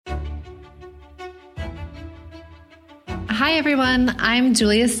Hi, everyone. I'm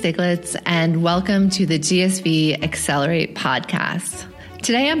Julia Stiglitz, and welcome to the GSV Accelerate podcast.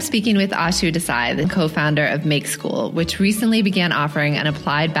 Today, I'm speaking with Ashu Desai, the co-founder of Make School, which recently began offering an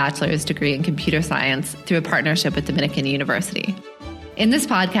applied bachelor's degree in computer science through a partnership with Dominican University. In this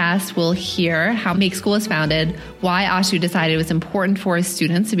podcast, we'll hear how Make School was founded, why Ashu decided it was important for his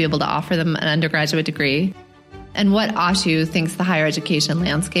students to be able to offer them an undergraduate degree, and what Ashu thinks the higher education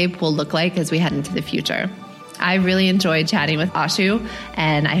landscape will look like as we head into the future. I really enjoyed chatting with Ashu,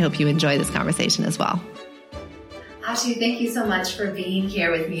 and I hope you enjoy this conversation as well. Ashu, thank you so much for being here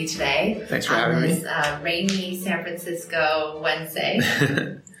with me today. Thanks for having me. On this rainy San Francisco Wednesday.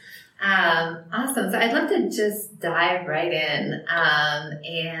 Awesome. So I'd love to just dive right in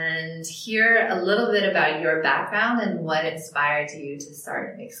and hear a little bit about your background and what inspired you to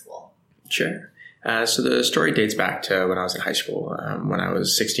start Make School. Sure. So the story dates back to when I was in high school. When I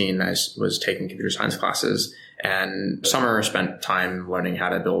was 16, I was taking computer science classes, and summer spent time learning how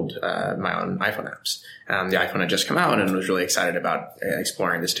to build my own iPhone apps. The iPhone had just come out and was really excited about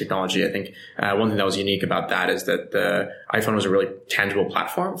exploring this technology. I think one thing that was unique about that is that the iPhone was a really tangible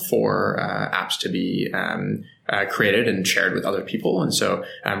platform for apps to be created and shared with other people. And so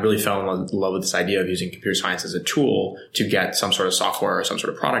I really fell in love with this idea of using computer science as a tool to get some sort of software or some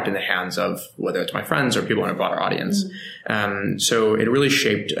sort of product in the hands of whether it's my friends or people in a broader audience. So it really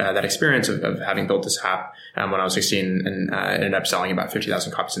shaped that experience of having built this app when I was 16 and ended up selling about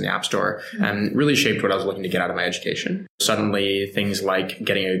 50,000 copies in the App Store, and really shaped what I was looking to get out of my education. Suddenly, things like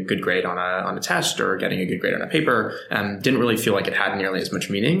getting a good grade on a test or getting a good grade on a paper didn't really feel like it had nearly as much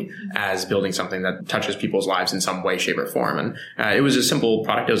meaning as building something that touches people's lives in some way, shape, or form. And it was a simple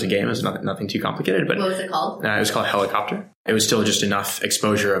product. It was a game. It was nothing too complicated. But what was it called? It was called Helicopter. It was still just enough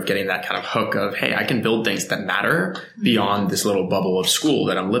exposure of getting that kind of hook of, hey, I can build things that matter beyond this little bubble of school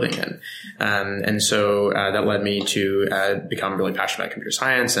that I'm living in. And so that led me to become really passionate about computer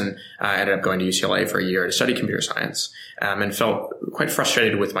science, and I ended up going to UCLA for a year to study computer science, and felt quite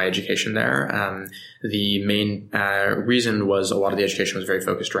frustrated with my education there. The main reason was a lot of the education was very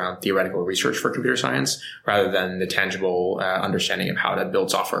focused around theoretical research for computer science rather than the tangible understanding of how to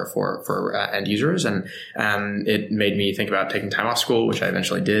build software for end users. And it made me think about taking time off school, which I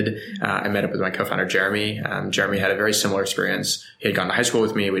eventually did. I met up with my co-founder, Jeremy. Jeremy had a very similar experience. He had gone to high school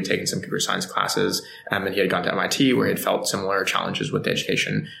with me. We'd taken some computer science classes, and he had gone to MIT where he had felt similar challenges with the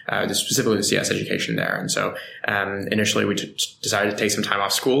education, specifically the CS education there. And so initially we decided to take some time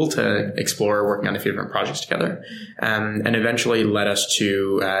off school to explore working on a few different projects together, and eventually led us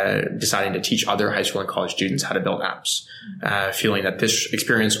to deciding to teach other high school and college students how to build apps, feeling that this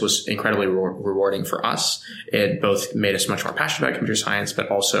experience was incredibly rewarding for us. It both made us much more passionate about computer science, but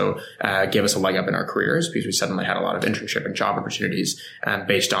also gave us a leg up in our careers because we suddenly had a lot of internship and job opportunities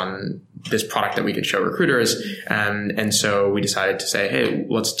based on this product that we could show recruiters. And so we decided to say, hey,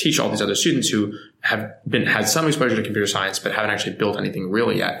 let's teach all these other students who have had some exposure to computer science, but haven't actually built anything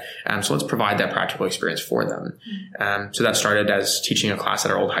really yet. So let's provide that practical experience for them. So that started as teaching a class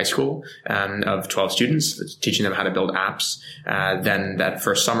at our old high school of 12 students, teaching them how to build apps. Then that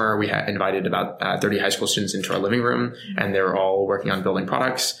first summer, we had invited about 30 high school students into our living room, and they were all working on building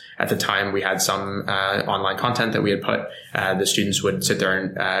products. At the time, we had some online content that we had put. The students would sit there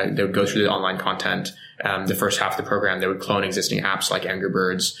and they would go through the online content. The first half of the program, they would clone existing apps like Angry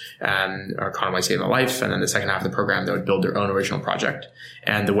Birds or Conway Saving My Life. And then the second half of the program, they would build their own original project.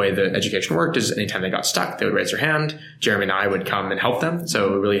 And the way the education worked is anytime they got stuck, they would raise their hand. Jeremy and I would come and help them.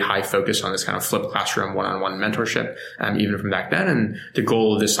 So a really high focus on this kind of flipped classroom, one-on-one mentorship, even from back then. And the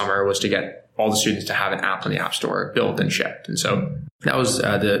goal of this summer was to get all the students to have an app on the App Store built and shipped. And so that was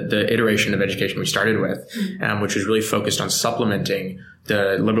the iteration of education we started with, which was really focused on supplementing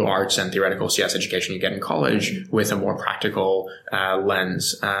the liberal arts and theoretical CS education you get in college with a more practical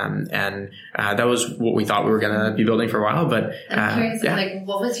lens. And that was what we thought we were going to be building for a while. But I'm curious, like,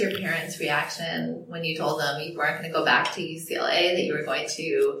 what was your parents' reaction when you told them you weren't going to go back to UCLA, that you were going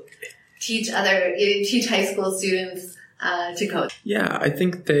to teach high school students to code? Yeah, I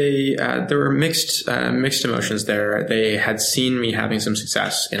think there were mixed emotions there. They had seen me having some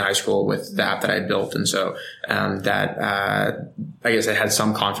success in high school with the app that I had built. And so, I guess I had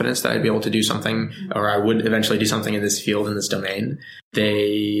some confidence that I'd be able to do something, or I would eventually do something in this field, in this domain.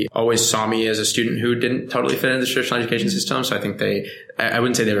 They always saw me as a student who didn't totally fit into the traditional education system. So I think I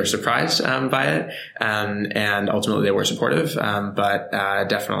wouldn't say they were surprised by it. And ultimately they were supportive, but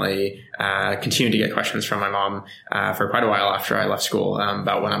definitely continued to get questions from my mom for quite a while after I left school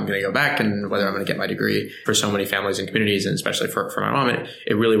about when I'm going to go back and whether I'm going to get my degree. For so many families and communities, and especially for my mom,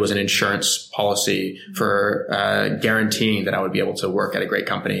 it really was an insurance policy for for guaranteeing that I would be able to work at a great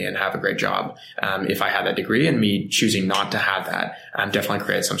company and have a great job if I had that degree. And me choosing not to have that definitely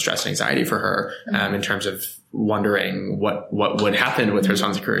created some stress and anxiety for her in terms of wondering what would happen with her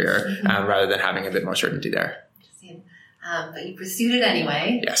son's career rather than having a bit more certainty there. But you pursued it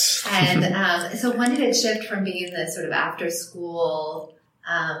anyway. Yes. And so when did it shift from being the sort of after school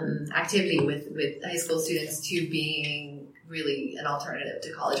activity with high school students to being really an alternative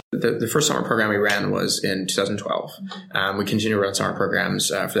to college? The first summer program we ran was in 2012. We continued to run summer programs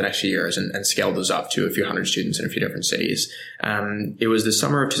for the next few years and scaled those up to a few hundred students in a few different cities. It was the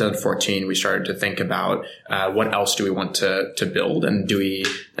summer of 2014 we started to think about what else do we want to build, and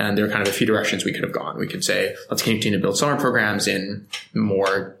there are kind of a few directions we could have gone. We could say, let's continue to build summer programs in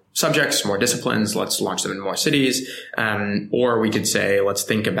more subjects, more disciplines. Let's launch them in more cities. Or we could say, let's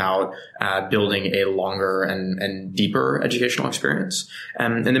think about building a longer and deeper educational experience.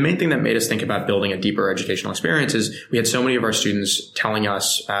 And the main thing that made us think about building a deeper educational experience is we had so many of our students telling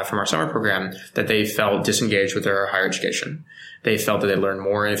us from our summer program that they felt disengaged with their higher education. They felt that they learned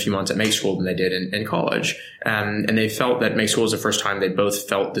more in a few months at Make School than they did in college. And they felt that Make School was the first time they both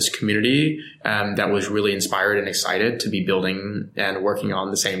felt this community that was really inspired and excited to be building and working on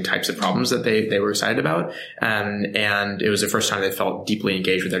the same types of problems that they were excited about. And it was the first time they felt deeply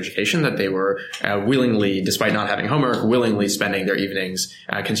engaged with education, that they were willingly, despite not having homework, willingly spending their evenings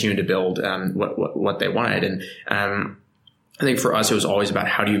continuing to build what they wanted. And I think for us, it was always about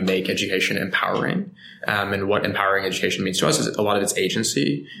how do you make education empowering? And what empowering education means to us is a lot of it's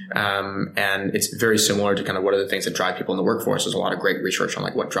agency. And it's very similar to kind of what are the things that drive people in the workforce. There's a lot of great research on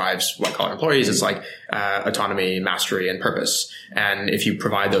like what drives white collar employees. It's like autonomy, mastery, and purpose. And if you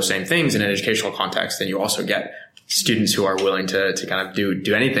provide those same things in an educational context, then you also get students who are willing to kind of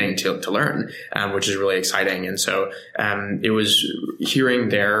do anything to learn, which is really exciting. And so, it was hearing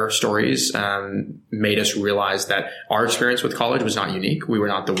their stories, made us realize that our experience with college was not unique. We were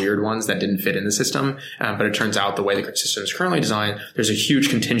not the weird ones that didn't fit in the system. But it turns out the way the system is currently designed, there's a huge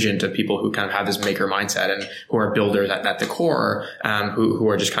contingent of people who kind of have this maker mindset and who are builders at the core, who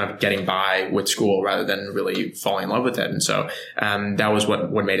are just kind of getting by with school rather than really falling in love with it. And so, that was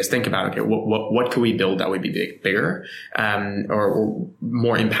what made us think about, okay, what could we build that would be bigger? Or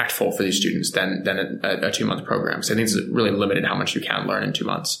more impactful for these students than a 2-month program. So I think it's really limited how much you can learn in 2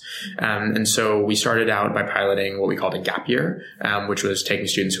 months. And so we started out by piloting what we called a gap year, which was taking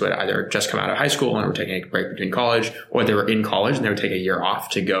students who had either just come out of high school and were taking a break between college, or they were in college and they would take a year off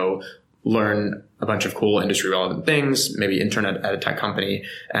to go learn a bunch of cool industry relevant things, maybe intern at a tech company.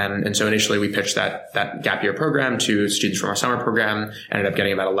 And so initially we pitched that gap year program to students from our summer program, ended up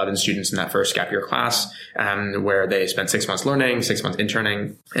getting about 11 students in that first gap year class, where they spent 6 months learning, 6 months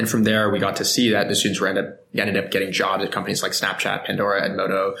interning. And from there, we got to see that the students ended up getting jobs at companies like Snapchat, Pandora,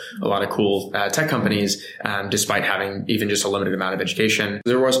 Edmodo, a lot of cool tech companies, despite having even just a limited amount of education.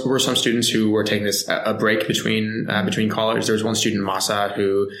 There were some students who were taking a break between college. There was one student, Masa,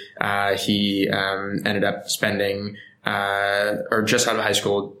 who he ended up spending or just out of high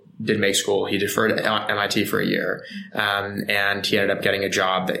school, did Make School. He deferred MIT for a year. And he ended up getting a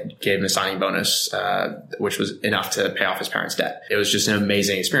job that gave him a signing bonus, which was enough to pay off his parents' debt. It was just an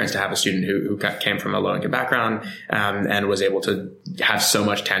amazing experience to have a student who came from a low income background, and was able to have so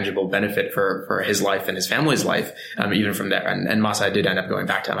much tangible benefit for his life and his family's life, even from there. And Masa did end up going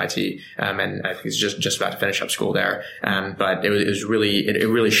back to MIT, and I think he's just about to finish up school there. But it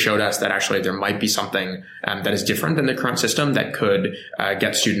really showed us that actually there might be something, that is different than the current system that could,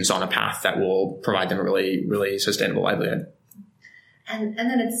 get students on a path that will provide them a really, really sustainable livelihood. And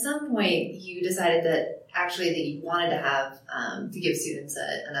then at some point you decided that actually that you wanted to have, to give students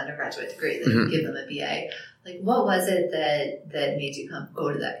an undergraduate degree, that you give them a BA. Like, what was it that made you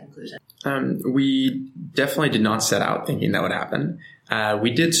go to that conclusion? We definitely did not set out thinking that would happen.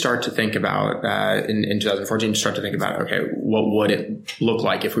 We did start to think about, in 2014, okay, what would it look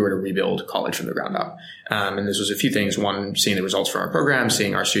like if we were to rebuild college from the ground up? And this was a few things. One, seeing the results from our program,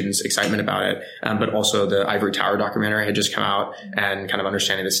 seeing our students' excitement about it, but also the Ivory Tower documentary had just come out, and kind of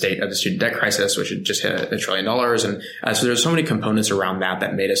understanding the state of the student debt crisis, which had just hit $1 trillion. And so there's so many components around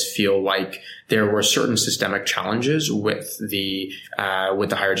that made us feel like there were certain systemic challenges with the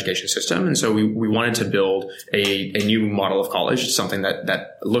higher education system. And so we wanted to build a new model of college, something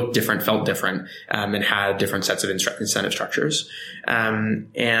that looked different, felt different, and had different sets of incentive structures.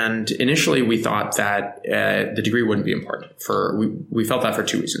 And initially we thought that the degree wouldn't be important. We felt that for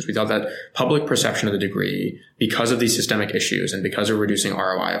two reasons. We thought that public perception of the degree, because of these systemic issues and because of reducing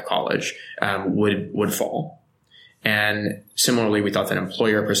ROI of college, would fall. And similarly, we thought that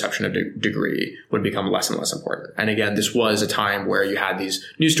employer perception of degree would become less and less important. And again, this was a time where you had these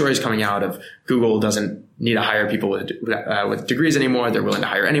news stories coming out of Google doesn't need to hire people with degrees anymore. They're willing to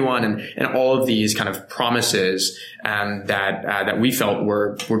hire anyone. And all of these kind of promises that we felt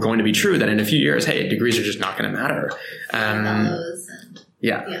were going to be true, that in a few years, hey, degrees are just not going to matter.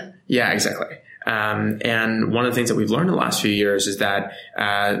 Yeah, exactly. And one of the things that we've learned in the last few years is that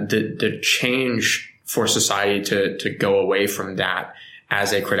the change for society to go away from that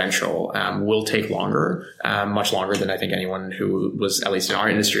as a credential will take longer, much longer than I think anyone who was, at least in our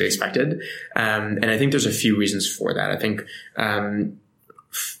industry, expected. And I think there's a few reasons for that. I think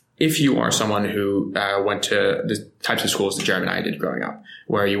if you are someone who went to the types of schools that Jeremy and I did growing up,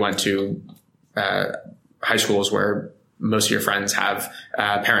 where you went to high schools where most of your friends have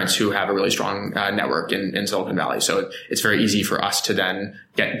parents who have a really strong network in Silicon Valley. So it's very easy for us to then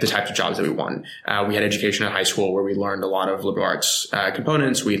get the types of jobs that we want. We had education at high school where we learned a lot of liberal arts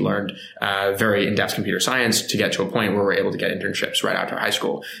components. We learned very in-depth computer science to get to a point where we're able to get internships right after high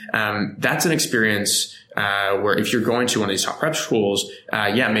school. That's an experience where if you're going to one of these top prep schools,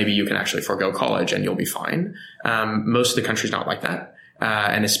 maybe you can actually forego college and you'll be fine. Most of the country's not like that.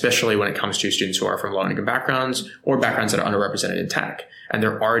 And especially when it comes to students who are from low-income backgrounds or backgrounds that are underrepresented in tech. And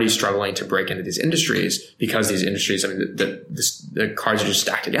they're already struggling to break into these industries because these industries, I mean, the cards are just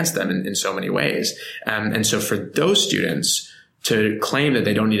stacked against them in so many ways. And so for those students to claim that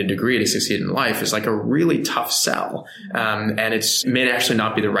they don't need a degree to succeed in life is like a really tough sell. And it may actually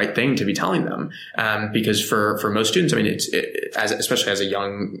not be the right thing to be telling them. Because for most students, I mean, especially as a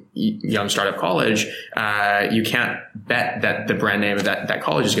young startup college, you can't bet that the brand name of that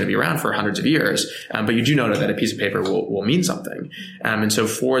college is going to be around for hundreds of years. But you do know that a piece of paper will mean something. And so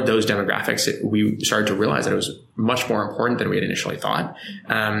for those demographics, we started to realize that it was much more important than we had initially thought.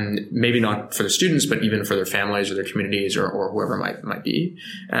 Maybe not for the students, but even for their families or their communities or whoever might be.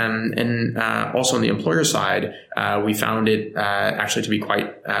 And also on the employer side, we found it actually to be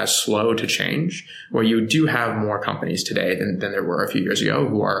quite slow to change, where you do have more companies today than there were a few years ago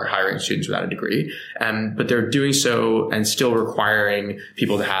who are hiring students without a degree. But they're doing so and still requiring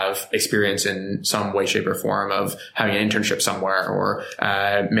people to have experience in some way, shape, or form of having an internship somewhere or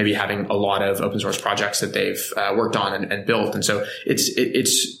maybe having a lot of open source projects that they've worked on and built. And so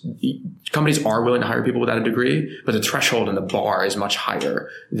it's companies are willing to hire people without a degree, but the threshold and the bar is much higher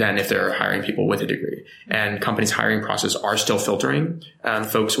than if they're hiring people with a degree. And companies' hiring process are still filtering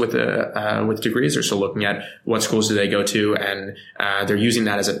folks with degrees. They're still looking at what schools do they go to, and they're using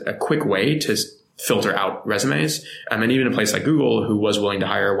that as a quick way to filter out resumes. And even a place like Google, who was willing to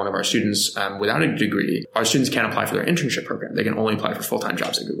hire one of our students without a degree, our students can't apply for their internship program. They can only apply for full-time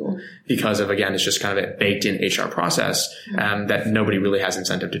jobs at Google because of, again, it's just kind of a baked-in HR process that nobody really has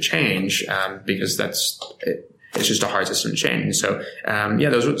incentive to change because it's just a hard system to change. And so,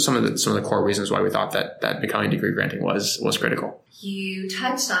 those were some of the core reasons why we thought that becoming degree granting was critical. You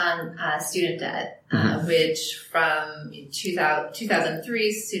touched on student debt, which from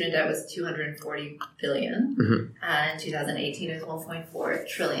 2003, student debt was $240 billion. And 2018, it was $1.4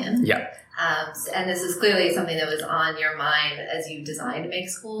 trillion. Yeah. And this is clearly something that was on your mind as you designed Make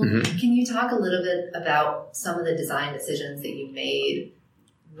School. Can you talk a little bit about some of the design decisions that you made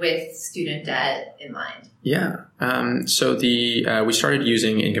with student debt in mind? Yeah. So we started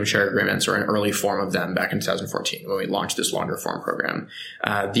using income share agreements, or an early form of them, back in 2014 when we launched this longer form program.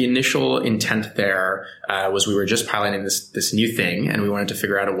 The initial intent there was we were just piloting this new thing, and we wanted to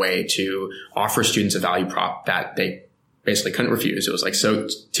figure out a way to offer students a value prop that they basically couldn't refuse. It was like so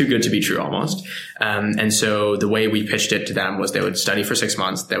too good to be true almost. And so the way we pitched it to them was they would study for 6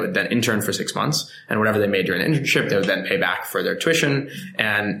 months. They would then intern for 6 months, and whatever they made during the internship, they would then pay back for their tuition.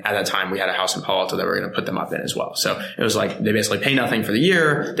 And at that time, we had a house in Palo Alto that we were going to put them up in as well. So it was like they basically pay nothing for the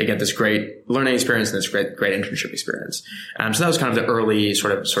year. They get this great learning experience and this great internship experience. So that was kind of the early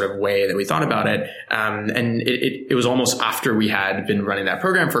sort of way that we thought about it. And it was almost after we had been running that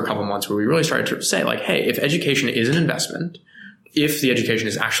program for a couple of months where we really started to say, like, hey, if education is an investment, if the education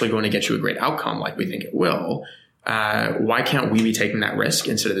is actually going to get you a great outcome like we think it will, why can't we be taking that risk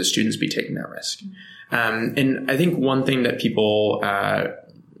instead of the students be taking that risk? And I think one thing that people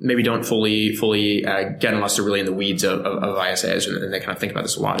maybe don't fully get unless they're really in the weeds of ISAs, and they kind of think about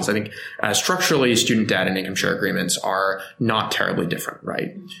this a lot, is I think structurally student debt and income share agreements are not terribly different,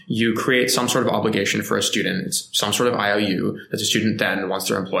 right? You create some sort of obligation for a student. It's some sort of IOU that the student then, once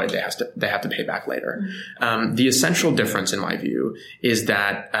they're employed, they have to pay back later. The essential difference, in my view, is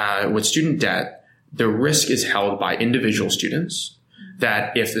that with student debt, the risk is held by individual students,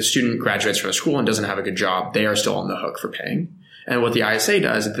 that if the student graduates from a school and doesn't have a good job, they are still on the hook for paying. And what the ISA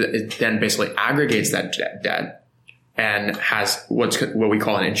does, it then basically aggregates that debt and has what we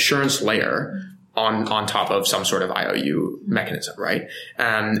call an insurance layer on top of some sort of IOU mechanism, right?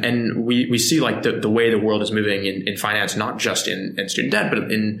 And we see like the way the world is moving in finance, not just in student debt,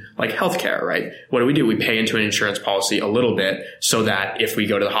 but in like healthcare, right? What do? We pay into an insurance policy a little bit so that if we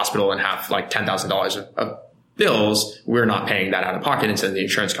go to the hospital and have like $10,000 of bills, we're not paying that out of pocket, instead the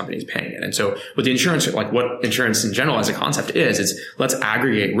insurance company is paying it. And so with the insurance, like what insurance in general as a concept is let's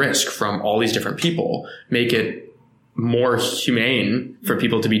aggregate risk from all these different people, make it more humane for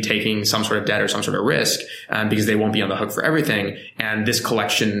people to be taking some sort of debt or some sort of risk, because they won't be on the hook for everything. And this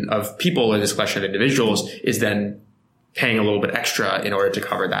collection of people or this collection of individuals is then paying a little bit extra in order to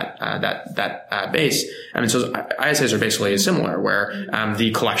cover that base. And so ISAs are basically similar, where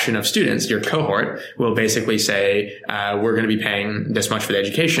the collection of students, your cohort, will basically say, we're going to be paying this much for the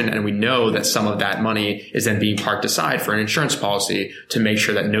education, and we know that some of that money is then being parked aside for an insurance policy to make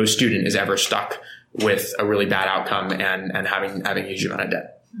sure that no student is ever stuck with a really bad outcome and having a huge amount of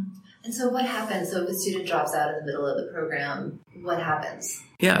debt. And so what happens? So if a student drops out in the middle of the program, what happens?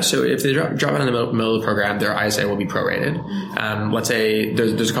 Yeah, so if they drop out in the middle of the program, their ISA will be prorated. Let's say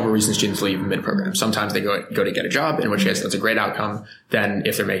there's a couple of reasons students leave mid-program. Sometimes they go to get a job, in which case that's a great outcome. Then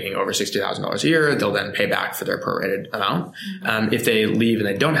if they're making over $60,000 a year, they'll then pay back for their prorated amount. If they leave and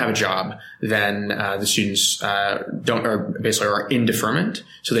they don't have a job, then the students are in deferment,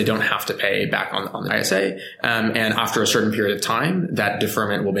 so they don't have to pay back on the ISA. And after a certain period of time, that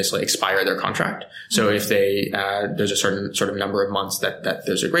deferment will basically expire their contract. So if there's a certain sort of number of months that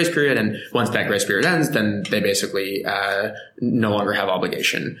there's a grace period, and once that grace period ends, then they basically no longer have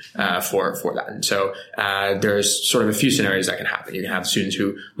obligation for that. And so there's sort of a few scenarios that can happen. You can have students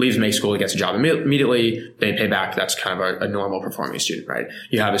who leaves Make School, gets a job immediately, they pay back. That's kind of a normal performing student, right?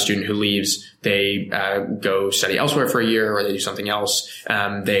 You have a student who leaves, they go study elsewhere for a year, or they do something else.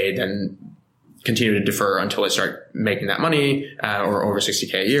 They then continue to defer until they start making that money, or over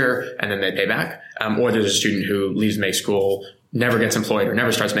 $60K a year, and then they pay back. Or there's a student who leaves Make School, never gets employed, or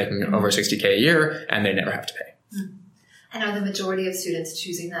never starts making over $60K a year, and they never have to pay. And are the majority of students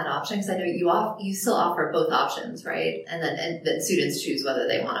choosing that option? Because I know you still offer both options, right? And then students choose whether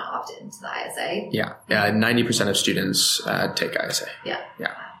they want to opt into the ISA. Yeah. 90% of students take ISA. Yeah.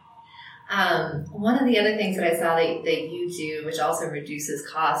 Yeah. One of the other things that I saw that you do, which also reduces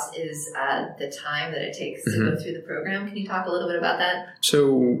cost, is the time that it takes to go through the program. Can you talk a little bit about that?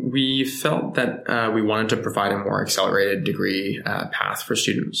 So we felt that we wanted to provide a more accelerated degree path for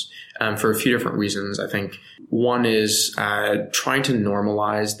students for a few different reasons. I think one is trying to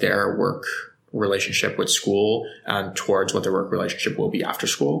normalize their work relationship with school towards what their work relationship will be after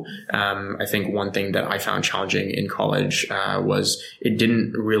school. I think one thing that I found challenging in college was it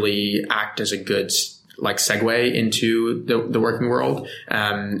didn't really act as a good segue into the working world,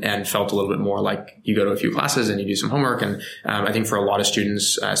 and felt a little bit more like you go to a few classes and you do some homework. And I think for a lot of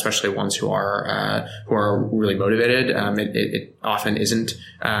students, especially ones who are really motivated, it often isn't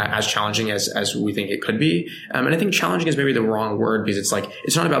as challenging as we think it could be. And I think challenging is maybe the wrong word, because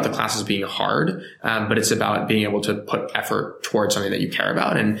it's not about the classes being hard, but it's about being able to put effort towards something that you care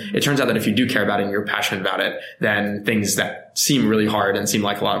about. And it turns out that if you do care about it and you're passionate about it, then things that seem really hard and seem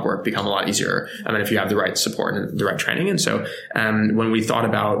like a lot of work become a lot easier. And if you have the right support and the right training. And so when we thought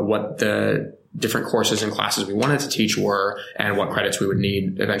about what the different courses and classes we wanted to teach were, and what credits we would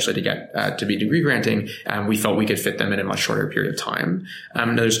need eventually to get to be degree granting, we felt we could fit them in a much shorter period of time.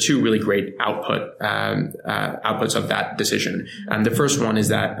 There's two really great outputs of that decision. The first one is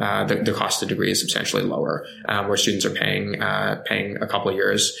that the cost of the degree is substantially lower, where students are paying a couple of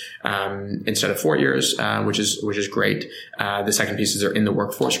years instead of 4 years, which is great. The second piece is they're in the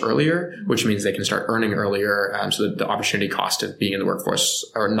workforce earlier, which means they can start earning earlier. So the opportunity cost of being in the workforce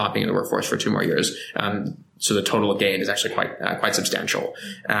or not being in the workforce for 2 more years. So the total gain is actually quite substantial.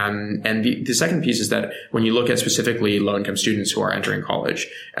 And the second piece is that when you look at specifically low income students who are entering college,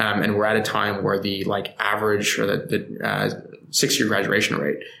 and we're at a time where the average or the 6-year graduation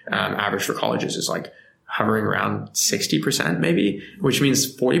rate average for colleges is hovering around 60% maybe, which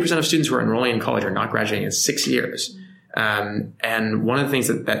means 40% of students who are enrolling in college are not graduating in 6 years. And one of the things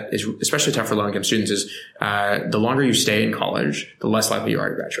that is especially tough for low income students is the longer you stay in college, the less likely you are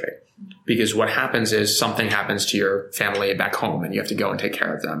to graduate. Because what happens is something happens to your family back home and you have to go and take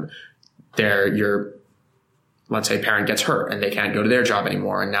care of them. Your, let's say, parent gets hurt and they can't go to their job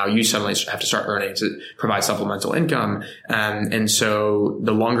anymore. And now you suddenly have to start earning to provide supplemental income. And so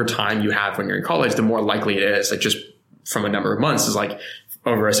the longer time you have when you're in college, the more likely it is, just from a number of months, is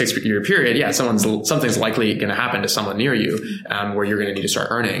over a 6-year period, something's likely going to happen to someone near you, where you're going to need to start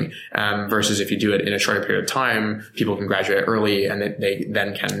earning. Versus if you do it in a shorter period of time, people can graduate early and they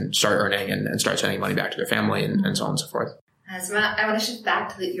then can start earning and start sending money back to their family and so on and so forth. So I want to shift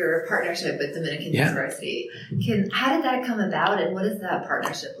back to your partnership with Dominican University. How did that come about, and what does that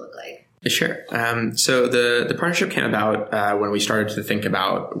partnership look like? Sure. So the partnership came about when we started to think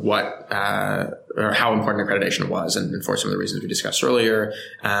about what or how important accreditation was, and for some of the reasons we discussed earlier.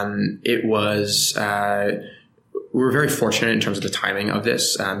 It was we were very fortunate in terms of the timing of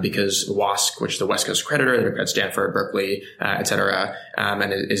this, because WASC, which is the West Coast accreditor that accredits Stanford, Berkeley, et cetera,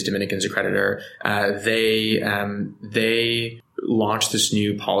 and is Dominican's accreditor, they launched this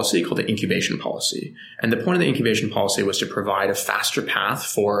new policy called the incubation policy. And the point of the incubation policy was to provide a faster path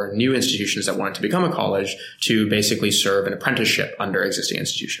for new institutions that wanted to become a college to basically serve an apprenticeship under existing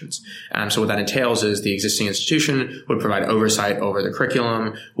institutions. So what that entails is the existing institution would provide oversight over the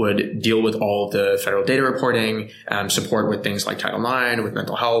curriculum, would deal with all of the federal data reporting, support with things like Title IX, with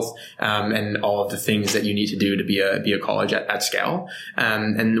mental health, and all of the things that you need to do to be a college at scale.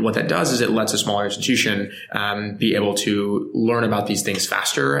 And what that does is it lets a smaller institution be able to learn about these things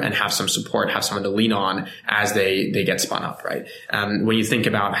faster and have some support, have someone to lean on as they get spun up, right? When you think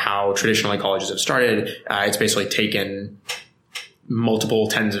about how traditionally colleges have started, it's basically taken multiple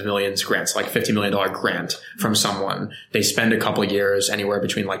tens of millions grants, like $50 million grant from someone. They spend a couple of years, anywhere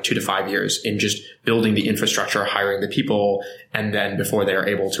between like 2 to 5 years, in just building the infrastructure, hiring the people, and then before they are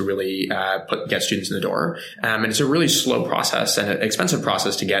able to really get students in the door. And it's a really slow process and an expensive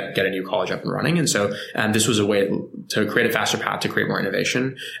process to get a new college up and running. And so this was a way to create a faster path to create more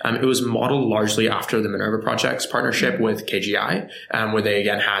innovation. It was modeled largely after the Minerva Project's partnership with KGI, where they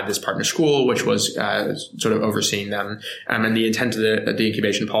again had this partner school, which was sort of overseeing them. And the intent of the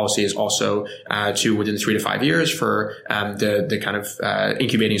incubation policy is also to, within 3 to 5 years, for the kind of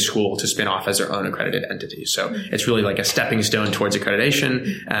incubating school to spin off as their own accredited entity. So it's really like a stepping stone towards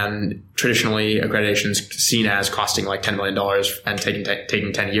accreditation. Traditionally, accreditation is seen as costing like $10 million and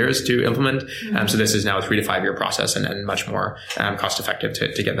taking 10 years to implement. So this is now a 3 to 5 year process and much more cost effective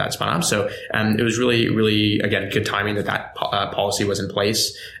to get that spun up. So it was really, really, again, good timing that policy was in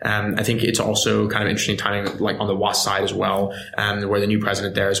place. I think it's also kind of interesting timing, like on the WASC side as well, where the new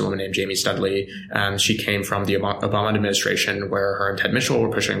president there is a woman named Jamie Studley. She came from the Obama administration, where her and Ted Mitchell were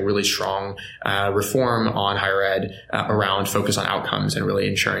pushing really strong reform on higher ed around focus on outcomes and really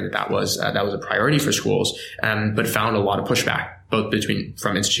ensuring that was a priority for schools, but found a lot of pushback, both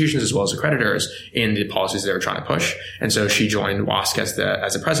from institutions as well as accreditors, in the policies they were trying to push. And so she joined WASC as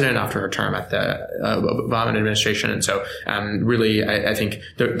the president after her term at the Obama administration. And so really, I think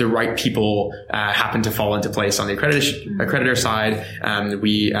the right people happened to fall into place on the accreditor side.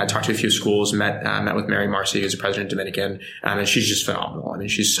 We talked to a few schools, met with Mary Marcy, who's the president of Dominican, and she's just phenomenal. I mean,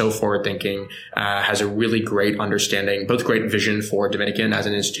 she's so forward thinking, has a really great understanding, both great vision for Dominican as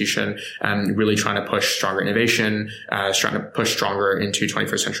an institution, really trying to push stronger innovation, trying to push stronger into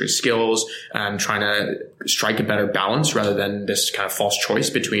 21st century skills, trying to strike a better balance rather than this kind of false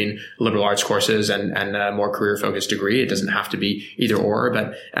choice between liberal arts courses and a more career focused degree. It doesn't have to be either or,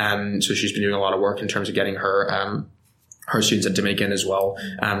 but so she's been doing a lot of work in terms of getting her students at Dominican as well,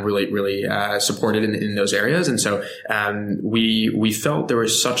 really supported in those areas. And so we felt there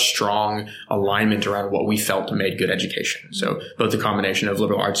was such strong alignment around what we felt made good education. So both the combination of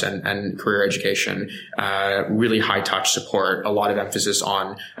liberal arts and career education, really high touch support, a lot of emphasis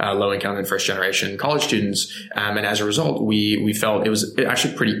on low income and first generation college students. And as a result, we felt it was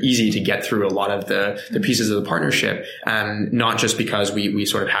actually pretty easy to get through a lot of the pieces of the partnership, not just because we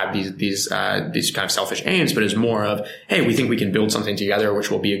sort of had these kind of selfish aims, but it's more of, hey, we think we can build something together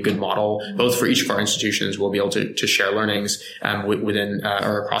which will be a good model both for each of our institutions. We'll be able to share learnings within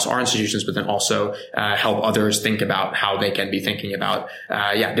or across our institutions, but then also help others think about how they can be thinking about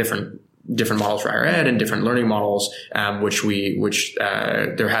different models for higher ed and different learning models, which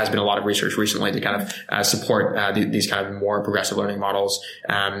there has been a lot of research recently to kind of support these kind of more progressive learning models.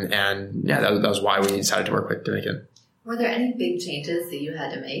 That was why we decided to work with Dominican. Were there any big changes that you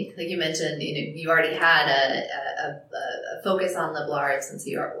had to make? Like you mentioned, you already had a focus on liberal arts since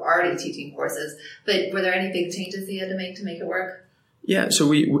you were already teaching courses, but were there any big changes that you had to make it work? Yeah, so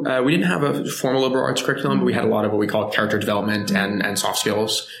we didn't have a formal liberal arts curriculum, but we had a lot of what we call character development and soft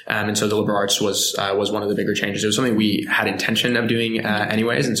skills. And so the liberal arts was one of the bigger changes. It was something we had intention of doing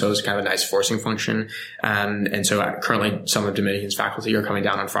anyways, and so it was kind of a nice forcing function. And so currently some of Dominican's faculty are coming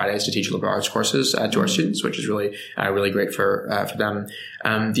down on Fridays to teach liberal arts courses to our students, which is really great for them.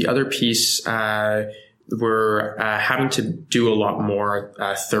 The other piece we're having to do a lot more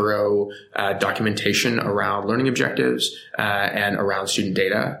thorough documentation around learning objectives and around student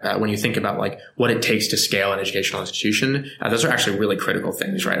data. When you think about like what it takes to scale an educational institution, those are actually really critical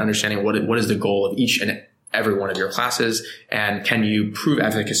things, right? Understanding what is the goal of each and every one of your classes, and can you prove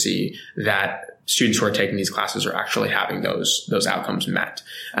efficacy that students who are taking these classes are actually having those outcomes met.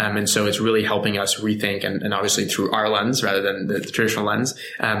 And so it's really helping us rethink, and obviously through our lens rather than the traditional lens,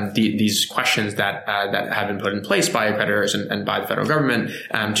 these questions that have been put in place by accreditors and by the federal government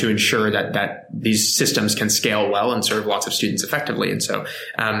to ensure that these systems can scale well and serve lots of students effectively. And so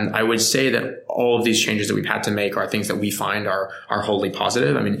I would say that all of these changes that we've had to make are things that we find are wholly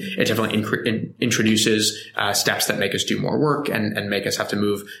positive. I mean, it definitely introduces steps that make us do more work and make us have to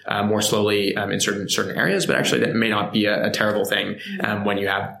move more slowly in certain areas, but actually that may not be a terrible thing when you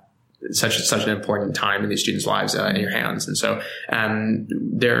have such an important time in these students' lives in your hands. And so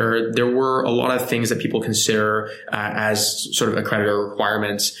there were a lot of things that people consider as sort of accreditor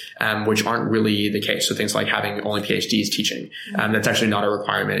requirements, which aren't really the case. So things like having only PhDs teaching, that's actually not a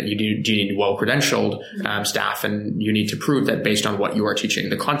requirement. You need well-credentialed staff, and you need to prove that based on what you are teaching,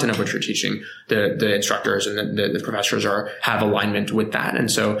 the content of what you're teaching, the instructors and the professors have alignment with that.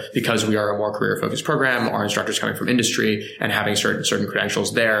 And so because we are a more career-focused program, our instructors coming from industry and having certain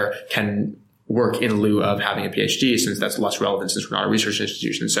credentials there can work in lieu of having a PhD, since that's less relevant since we're not a research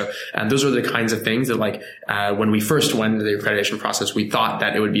institution. So those are the kinds of things that, like, when we first went into the accreditation process, we thought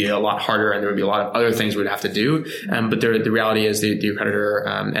that it would be a lot harder and there would be a lot of other things we'd have to do. But the reality is the accreditor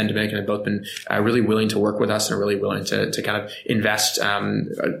and Dominican have both been really willing to work with us and really willing to kind of invest,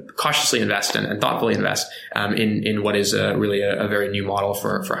 cautiously invest and thoughtfully invest in what is really a very new model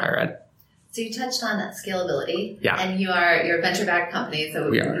for higher ed. So you touched on scalability, yeah. And you're a venture-backed company, so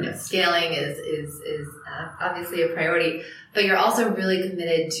scaling is obviously a priority. But you're also really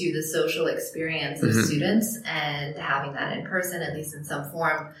committed to the social experience of students and having that in person, at least in some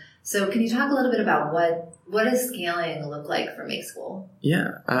form. So can you talk a little bit about what does scaling look like for Make School?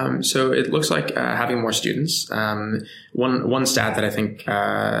 Yeah, so it looks like having more students. One stat that I think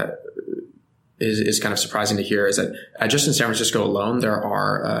is kind of surprising to hear is that just in San Francisco alone, there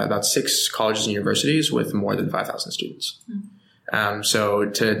are about 6 colleges and universities with more than 5,000 students. So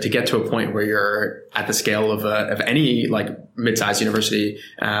to get to a point where you're at the scale of any like mid-sized university,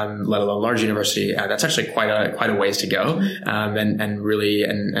 let alone large university, that's actually quite a ways to go. And really,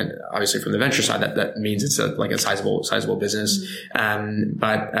 and obviously from the venture side, that means it's a sizable business.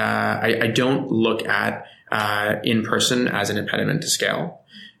 But I don't look at in person as an impediment to scale.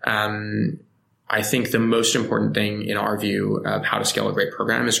 I think the most important thing in our view of how to scale a great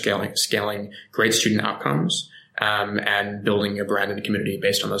program is scaling great student outcomes, and building a brand and community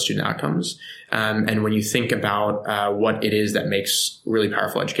based on those student outcomes. And when you think about what it is that makes really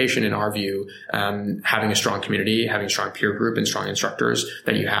powerful education, in our view, having a strong community, having a strong peer group and strong instructors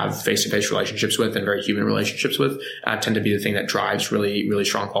that you have face-to-face relationships with and very human relationships with tend to be the thing that drives really, really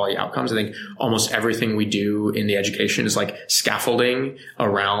strong quality outcomes. I think almost everything we do in the education is like scaffolding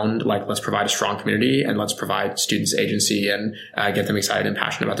around, like, let's provide a strong community and let's provide students agency and get them excited and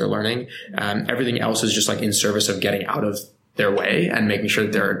passionate about their learning. Everything else is just like in service of getting out of their way and making sure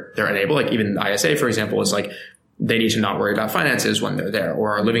that they're enabled. Like even the ISA, for example, is like they need to not worry about finances when they're there,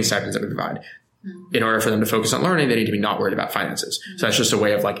 or our living stipends that we provide. In order for them to focus on learning, they need to be not worried about finances. So that's just a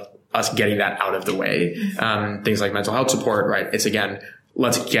way of like us getting that out of the way. Things like mental health support, right? It's again,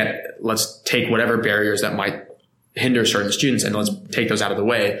 let's take whatever barriers that might hinder certain students and let's take those out of the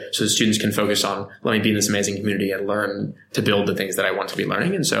way so the students can focus on, let me be in this amazing community and learn to build the things that I want to be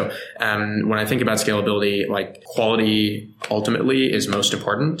learning. And so when I think about scalability, like quality ultimately is most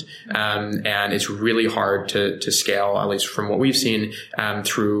important. And it's really hard to scale, at least from what we've seen,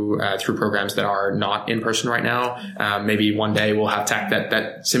 through programs that are not in person right now. Maybe one day we'll have tech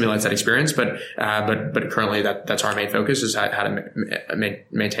that simulates that experience, but currently that's our main focus, is how to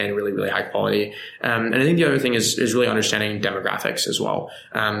maintain really, really high quality. And I think the other thing is really understanding demographics as well,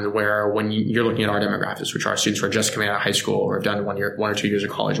 where when you're looking at our demographics, which are students who are just coming out of high school or have done 1 or 2 years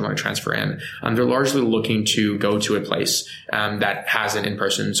of college and want to transfer in, they're largely looking to go to a place that has an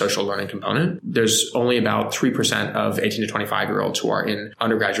in-person social learning component. There's only about 3% of 18 to 25-year-olds who are in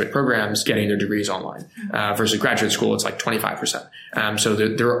undergraduate programs getting their degrees online, versus graduate school, it's like 25%. So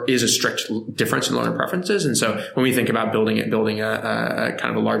there is a strict difference in learner preferences. And so when we think about building a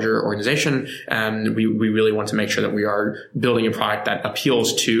kind of a larger organization, we really want to make sure that we are building a product that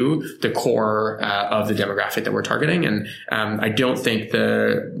appeals to the core of the demographic that we're targeting. And I don't think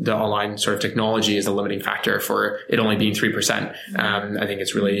the online sort of technology is a limiting factor for it only being 3%. I think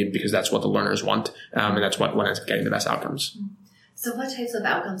it's really because that's what the learners want, and that's what ends up getting the best outcomes. So what types of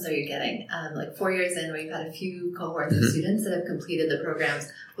outcomes are you getting? Like 4 years in, where you've had a few cohorts of students that have completed the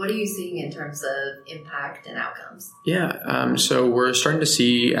programs, what are you seeing in terms of impact and outcomes? Yeah, so we're starting to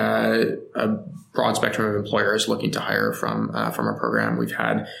see a broad spectrum of employers looking to hire from our program. We've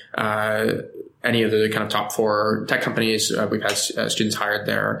had any of the kind of top 4 tech companies. We've had students hired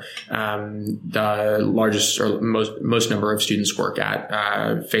there. The largest or most number of students work at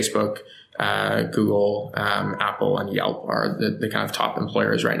Facebook, Google, Apple, and Yelp are the kind of top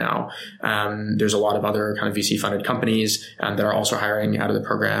employers right now. There's a lot of other kind of VC-funded companies that are also hiring out of the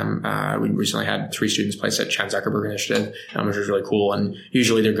program. We recently had 3 students placed at Chan Zuckerberg Initiative, which was really cool. And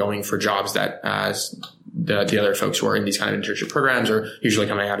usually they're going for jobs that the other folks who are in these kind of internship programs are usually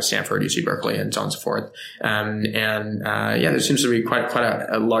coming out of Stanford, UC Berkeley, and so on and so forth. There seems to be quite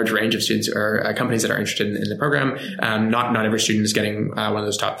a large range of students or companies that are interested in the program. Not every student is getting one of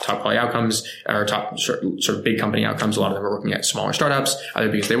those top quality outcomes or top sort of big company outcomes. A lot of them are working at smaller startups, either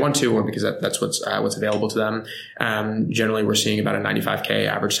because they want to or because that's what's available to them. Generally, we're seeing about a $95K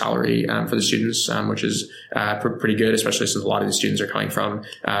average salary for the students, which is pretty good, especially since a lot of the students are coming from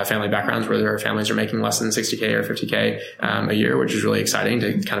family backgrounds where their families are making less than $60K or $50K a year, which is really exciting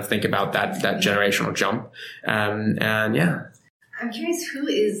to kind of think about that generational jump. I'm curious, who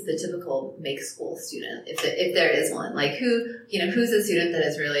is the typical Make School student, if there is one? Like who's a student that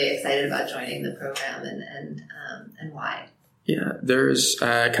is really excited about joining the program and why? Yeah, there's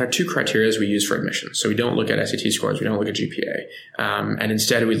kind of 2 criteria we use for admission. So we don't look at SAT scores, we don't look at GPA, and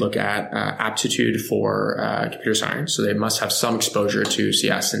instead we look at aptitude for computer science. So they must have some exposure to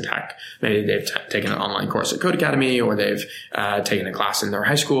CS and tech. Maybe they've taken an online course at Code Academy, or they've taken a class in their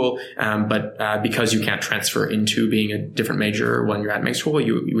high school. But because you can't transfer into being a different major when you're at Make School,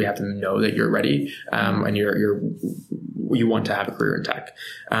 we have to know that you're ready and you want to have a career in tech.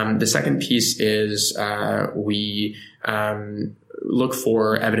 The second piece is we look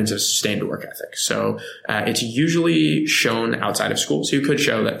for evidence of sustained work ethic. So it's usually shown outside of school. So you could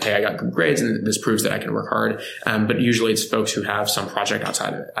show that, hey, I got good grades and this proves that I can work hard. But usually it's folks who have some project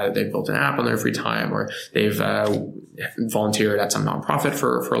outside of it. Either they've built an app on their free time, or they've volunteered at some nonprofit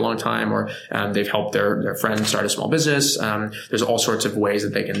for a long time, or they've helped their friend start a small business. There's all sorts of ways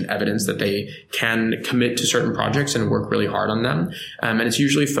that they can evidence that they can commit to certain projects and work really hard on them. And it's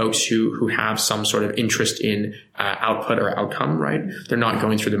usually folks who have some sort of interest in output or outcome, right? They're not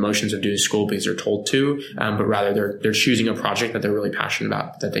going through the motions of doing school because they're told to, but rather they're choosing a project that they're really passionate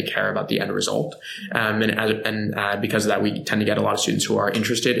about, that they care about the end result. And because of that, we tend to get a lot of students who are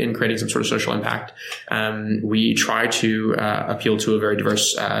interested in creating some sort of social impact. We try to appeal to a very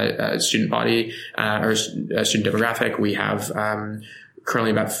diverse student body or student demographic. We have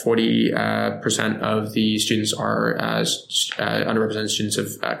currently about 40% of the students are underrepresented students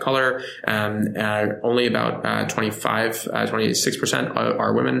of color. Only about 26%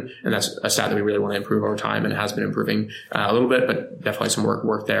 are women. And that's a stat that we really want to improve over time, and it has been improving a little bit, but definitely some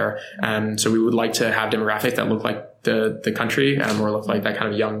work there. So we would like to have demographics that look like the country, or look like that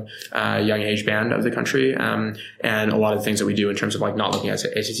kind of young age band of the country. And a lot of the things that we do in terms of like not looking at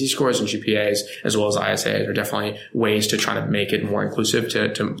SAT scores and GPAs as well as ISAs are definitely ways to try to make it more inclusive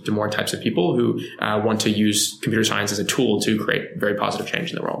to more types of people who want to use computer science as a tool to create very positive change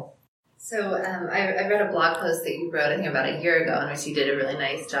in the world. So I read a blog post that you wrote, I think about a year ago, in which you did a really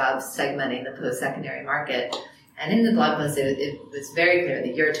nice job segmenting the post-secondary market. And in the blog post, it was very clear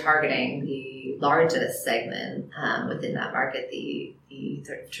that you're targeting the largest segment within that market, the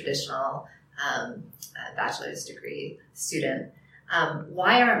sort of traditional bachelor's degree student.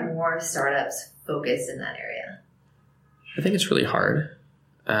 Why aren't more startups focused in that area? I think it's really hard.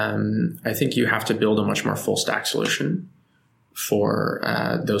 I think you have to build a much more full stack solution for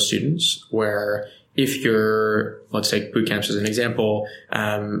those students, where if you're, let's take boot camps as an example,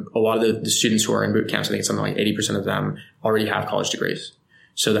 a lot of the students who are in boot camps, I think it's something like 80% of them already have college degrees.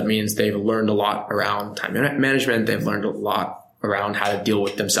 So that means they've learned a lot around time management. They've learned a lot around how to deal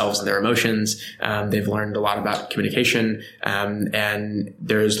with themselves and their emotions. They've learned a lot about communication. And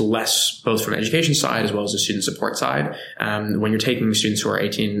there's less, both from the education side as well as the student support side. When you're taking students who are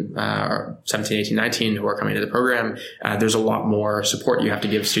 18, or 17, 18, 19, who are coming into the program, there's a lot more support you have to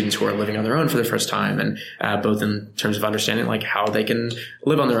give students who are living on their own for the first time. And both in terms of understanding like how they can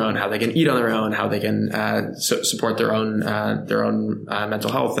live on their own, how they can eat on their own, how they can support their own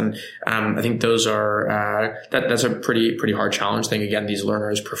mental health. And I think those are that's a pretty hard challenge. I think, again, these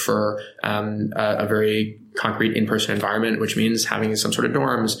learners prefer a very concrete in-person environment, which means having some sort of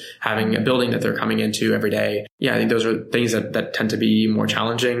dorms, having a building that they're coming into every day. Yeah, I think those are things that tend to be more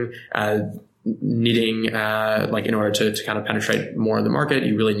challenging. needing, in order to kind of penetrate more of the market,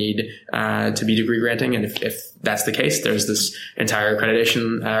 you really need to be degree granting. And if that's the case, there's this entire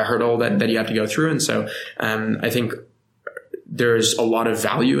accreditation hurdle that you have to go through. And so I think there's a lot of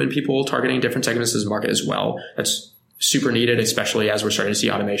value in people targeting different segments of the market as well. That's super needed, especially as we're starting to see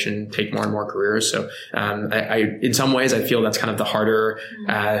automation take more and more careers. So I in some ways, I feel that's kind of the harder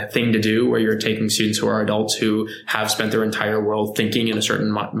thing to do, where you're taking students who are adults who have spent their entire world thinking in a certain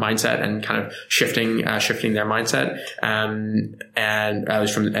mindset and kind of shifting their mindset. And at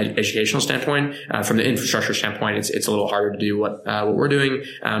least from an educational standpoint, from the infrastructure standpoint, it's a little harder to do what we're doing.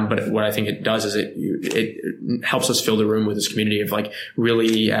 But what I think it does is it helps us fill the room with this community of like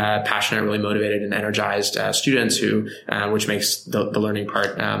really passionate, really motivated and energized students which makes the learning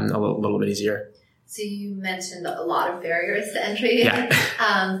part a little bit easier. So you mentioned a lot of barriers to entry. Yeah.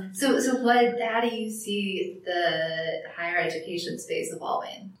 How do you see the higher education space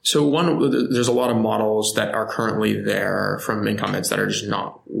evolving? So there's a lot of models that are currently there from incumbents that are just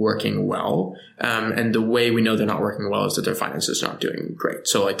not working well. And the way we know they're not working well is that their finance is not doing great.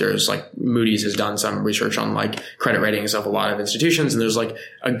 So like there's like Moody's has done some research on like credit ratings of a lot of institutions, and there's like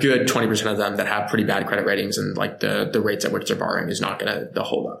a good 20% of them that have pretty bad credit ratings, and like the rates at which they're borrowing is not going to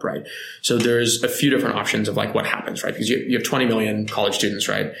hold up, right? So there's a few different options of like what happens, right? Because you have 20 million college students,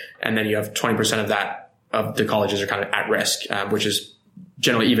 right? And then you have 20% of the colleges are kind of at risk, which is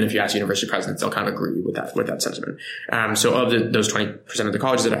generally, even if you ask university presidents, they'll kind of agree with that sentiment. So of those 20% of the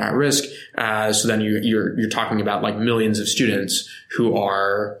colleges that are at risk, so then you're talking about like millions of students who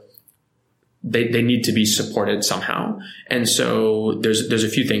are, they need to be supported somehow. And so there's a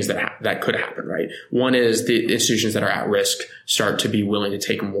few things that could happen, right? One is the institutions that are at risk start to be willing to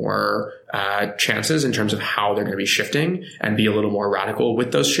take more chances in terms of how they're going to be shifting and be a little more radical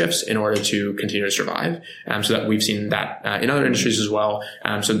with those shifts in order to continue to survive. So that we've seen that in other industries as well.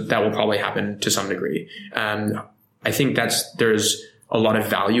 So that will probably happen to some degree. I think there's a lot of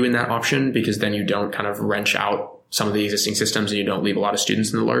value in that option, because then you don't kind of wrench out some of the existing systems and you don't leave a lot of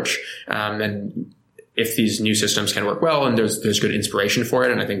students in the lurch. And if these new systems can work well and there's good inspiration for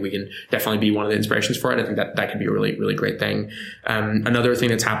it, and I think we can definitely be one of the inspirations for it, I think that could be a really, really great thing. Another thing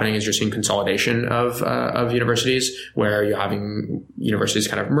that's happening is you're seeing consolidation of universities, where you're having universities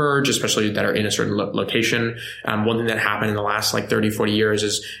kind of merge, especially that are in a certain location. One thing that happened in the last like 30, 40 years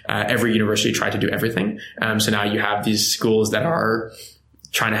is every university tried to do everything. So now you have these schools that are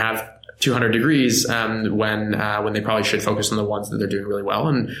trying to have 200 degrees, when they probably should focus on the ones that they're doing really well.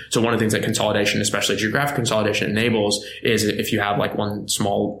 And so one of the things that consolidation, especially geographic consolidation, enables is if you have like one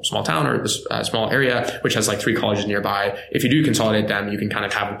small town or a small area, which has like 3 colleges nearby, if you do consolidate them, you can kind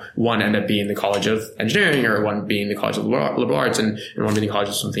of have one end up being the College of Engineering, or one being the College of Liberal Arts, and one being the College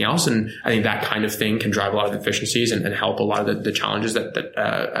of something else. And I think that kind of thing can drive a lot of efficiencies and help a lot of the challenges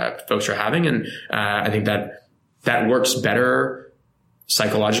that folks are having. And I think that works better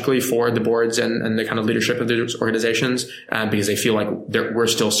psychologically for the boards and the kind of leadership of those organizations, because they feel like we're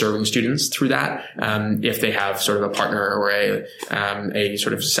still serving students through that. If they have sort of a partner or a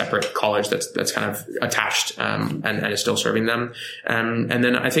sort of separate college that's kind of attached, and is still serving them. And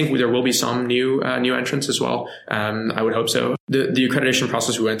then I think there will be some new entrants as well. I would hope so. The accreditation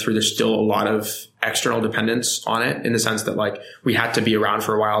process we went through, there's still a lot of external dependence on it, in the sense that like we had to be around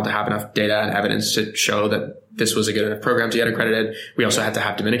for a while to have enough data and evidence to show that this was a good enough program to get accredited. We also had to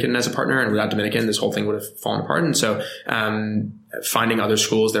have Dominican as a partner, and without Dominican, this whole thing would have fallen apart. And so, finding other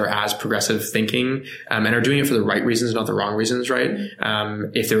schools that are as progressive thinking, and are doing it for the right reasons, not the wrong reasons, right?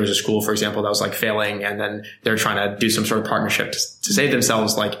 If there was a school, for example, that was like failing, and then they're trying to do some sort of partnership to save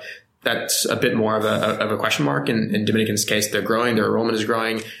themselves, like, that's a bit more of a question mark. In Dominican's case, they're growing, their enrollment is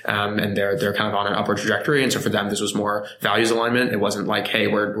growing, and they're kind of on an upward trajectory. And so for them, this was more values alignment. It wasn't like, hey,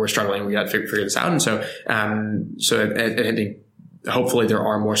 we're struggling, we got to figure this out. And so, I think hopefully there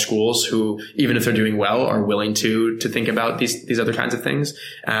are more schools who, even if they're doing well, are willing to think about these other kinds of things.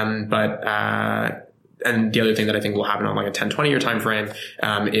 And the other thing that I think will happen on like a 10, 20 year time frame,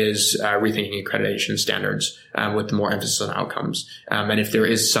 is rethinking accreditation standards, with more emphasis on outcomes. And if there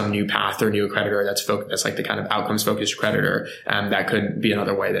is some new path or new accreditor that's like the kind of outcomes focused accreditor, that could be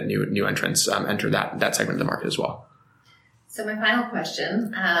another way that new entrants enter that segment of the market as well. So my final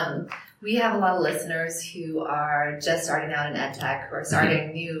question, we have a lot of listeners who are just starting out in ed tech, or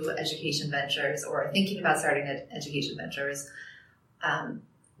starting new education ventures, or thinking about starting education ventures.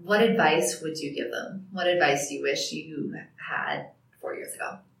 What advice would you give them? What advice do you wish you had 4 years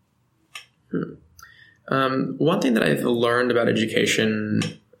ago? One thing that I've learned about education,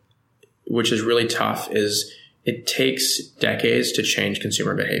 which is really tough, is it takes decades to change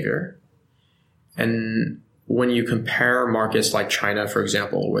consumer behavior. And when you compare markets like China, for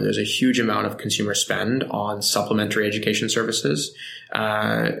example, where there's a huge amount of consumer spend on supplementary education services,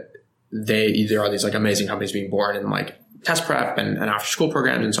 there are these like amazing companies being born in like test prep and after school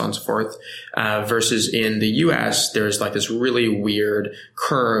programs and so on and so forth. Versus in the US, there's like this really weird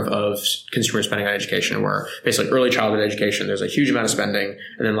curve of consumer spending on education where basically early childhood education, there's a huge amount of spending.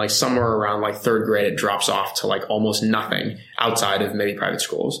 And then like somewhere around like third grade, it drops off to like almost nothing outside of maybe private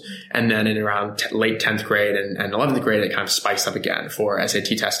schools. And then in around late 10th grade and 11th grade, it kind of spikes up again for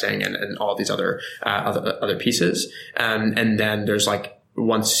SAT testing and all these other pieces. And then there's like,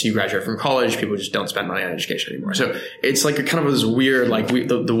 once you graduate from college, people just don't spend money on education anymore. So it's like a kind of this weird, like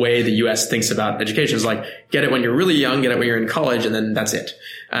the way the US thinks about education is like, get it when you're really young, get it when you're in college, and then that's it.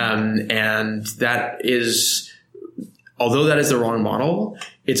 And that is, although that is the wrong model,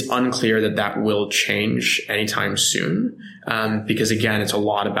 it's unclear that will change anytime soon. Because again, it's a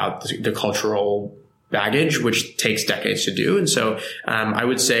lot about the cultural baggage, which takes decades to do. And so, I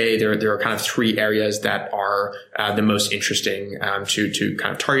would say there are kind of three areas that are, the most interesting, to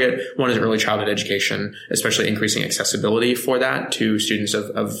kind of target. One is early childhood education, especially increasing accessibility for that to students who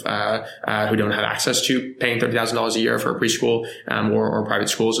don't have access to paying $30,000 a year for a preschool, or private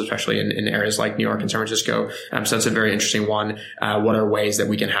schools, especially in areas like New York and San Francisco. So that's a very interesting one. What are ways that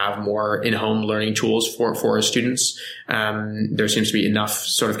we can have more in-home learning tools for students? There seems to be enough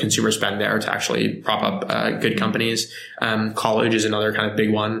sort of consumer spend there to actually prop up good companies. College is another kind of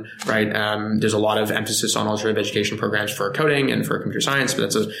big one, right? There's a lot of emphasis on alternative education programs for coding and for computer science, but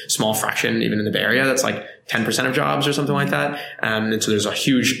that's a small fraction, even in the Bay Area. That's like 10% of jobs or something like that. And so there's a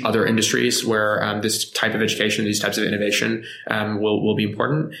huge other industries where this type of education, these types of innovation will be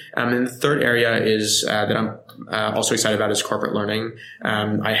important. And the third area is that I'm also excited about is corporate learning.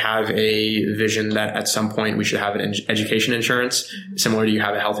 I have a vision that at some point we should have an education insurance, similar to you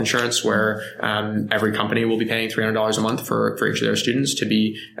have a health insurance, where every company will be paying $300 a month for each of their students to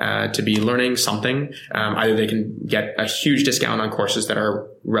be learning something. Either they can get a huge discount on courses that are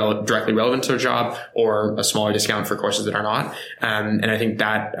directly relevant to their job, or a smaller discount for courses that are not. And I think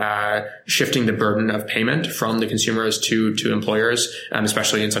that shifting the burden of payment from the consumers to employers,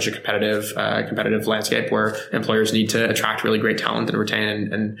 especially in such a competitive landscape where employers need to attract really great talent and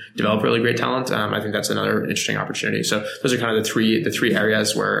retain and develop really great talent. I think that's another interesting opportunity. So those are kind of the three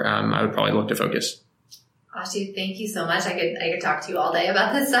areas where I would probably look to focus. Ashu, thank you so much. I could talk to you all day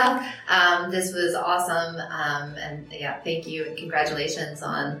about this stuff. This was awesome. And yeah, thank you and congratulations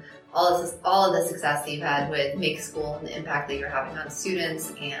on all of the success that you've had with Make School and the impact that you're having on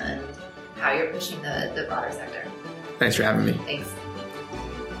students and how you're pushing the broader sector. Thanks for having me. Thanks.